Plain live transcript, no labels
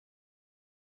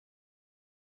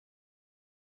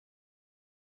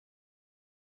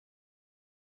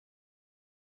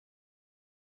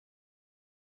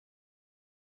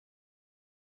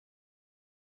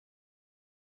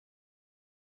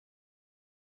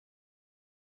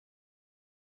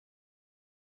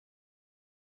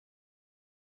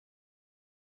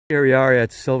Here we are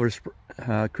at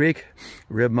Creek,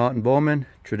 Rib Mountain Bowmen,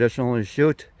 traditional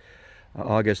shoot,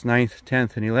 August 9th,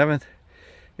 10th, and 11th.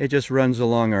 It just runs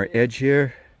along our edge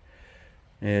here.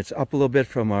 It's up a little bit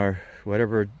from our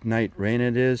whatever night rain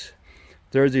it is.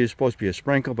 Thursday is supposed to be a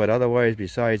sprinkle, but otherwise,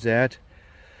 besides that,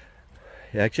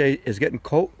 it actually is getting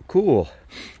cool.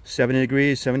 70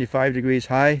 degrees, 75 degrees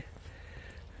high.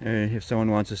 And if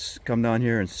someone wants to come down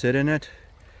here and sit in it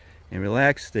and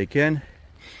relax, they can.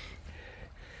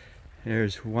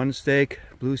 There's one stake,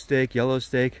 blue stake, yellow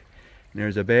stake, and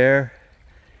there's a bear,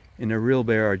 and the real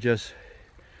bear are just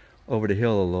over the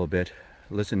hill a little bit.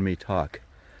 Listen to me talk,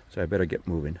 so I better get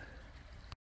moving.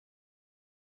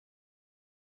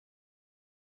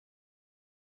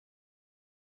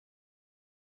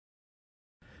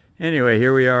 Anyway,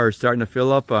 here we are starting to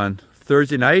fill up on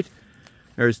Thursday night.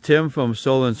 There's Tim from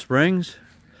Solon Springs.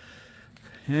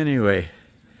 Anyway.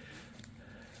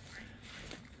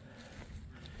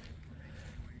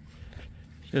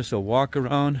 Just a walk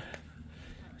around,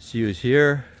 see who's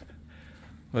here,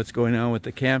 what's going on with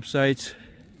the campsites.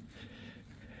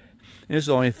 And it's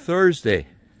only Thursday.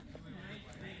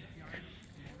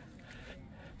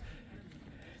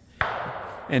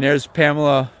 And there's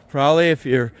Pamela Pralle. If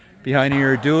you're behind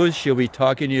your dues, she'll be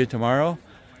talking to you tomorrow.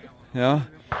 Yeah.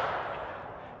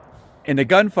 And the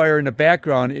gunfire in the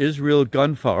background is real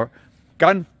gunfire.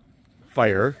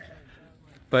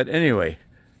 But anyway.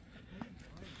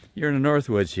 You're in the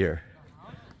Northwoods here.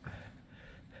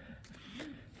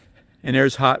 And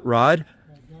there's Hot Rod.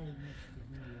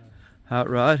 Hot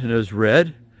Rod, and there's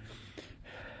Red.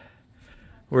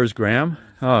 Where's Graham?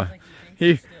 Oh,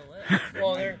 he...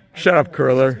 Shut up,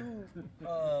 Curler.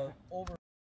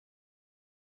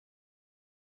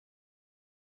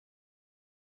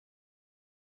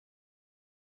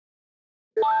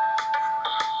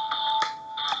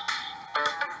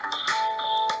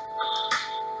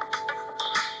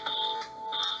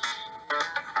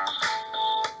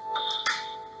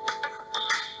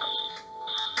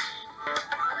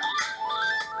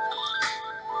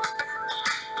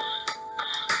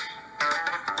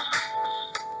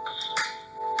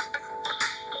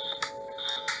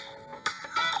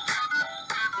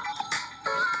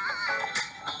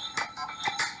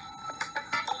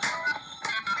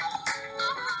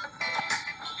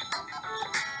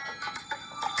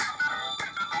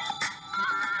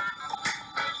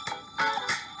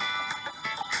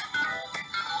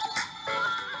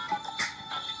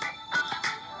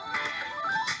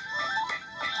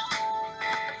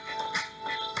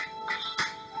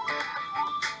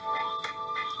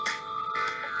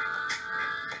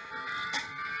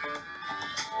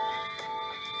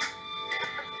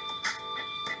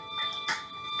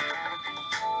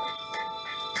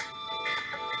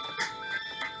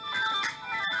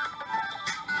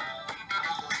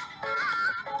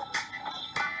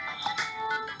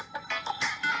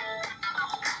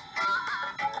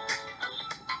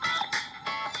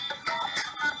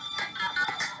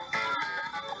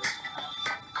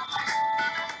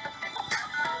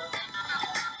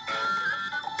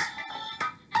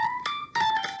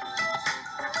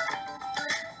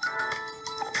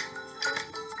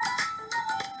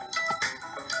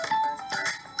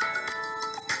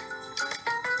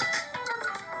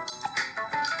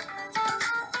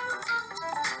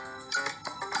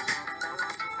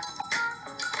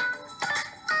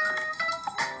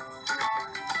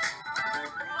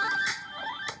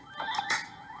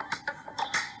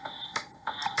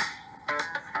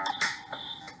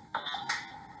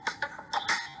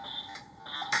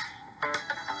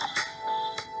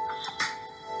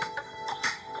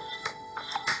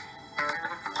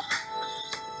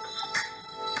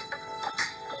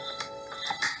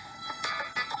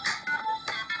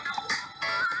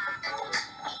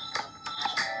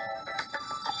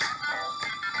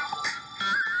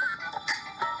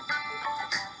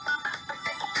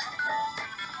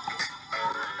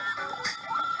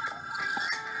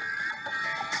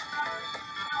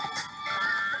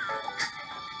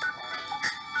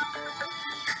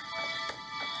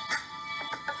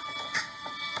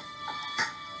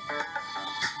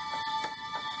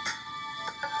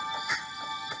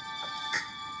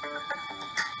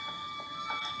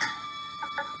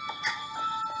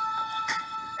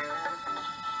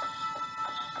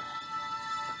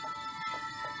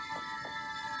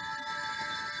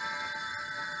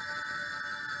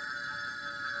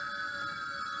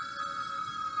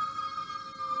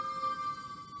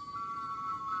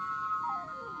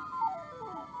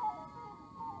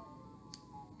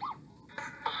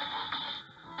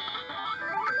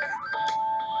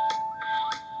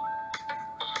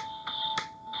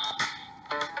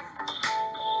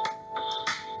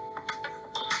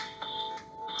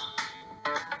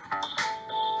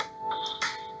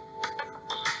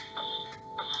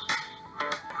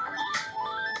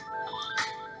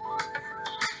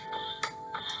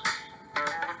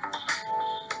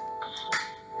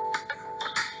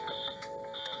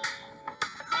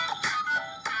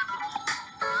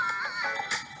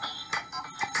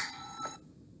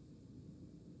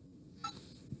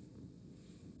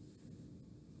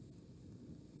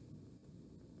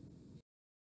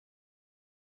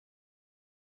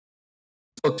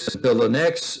 folks, until the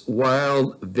next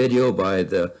wild video by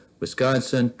the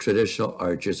Wisconsin Traditional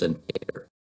Archers and Takers.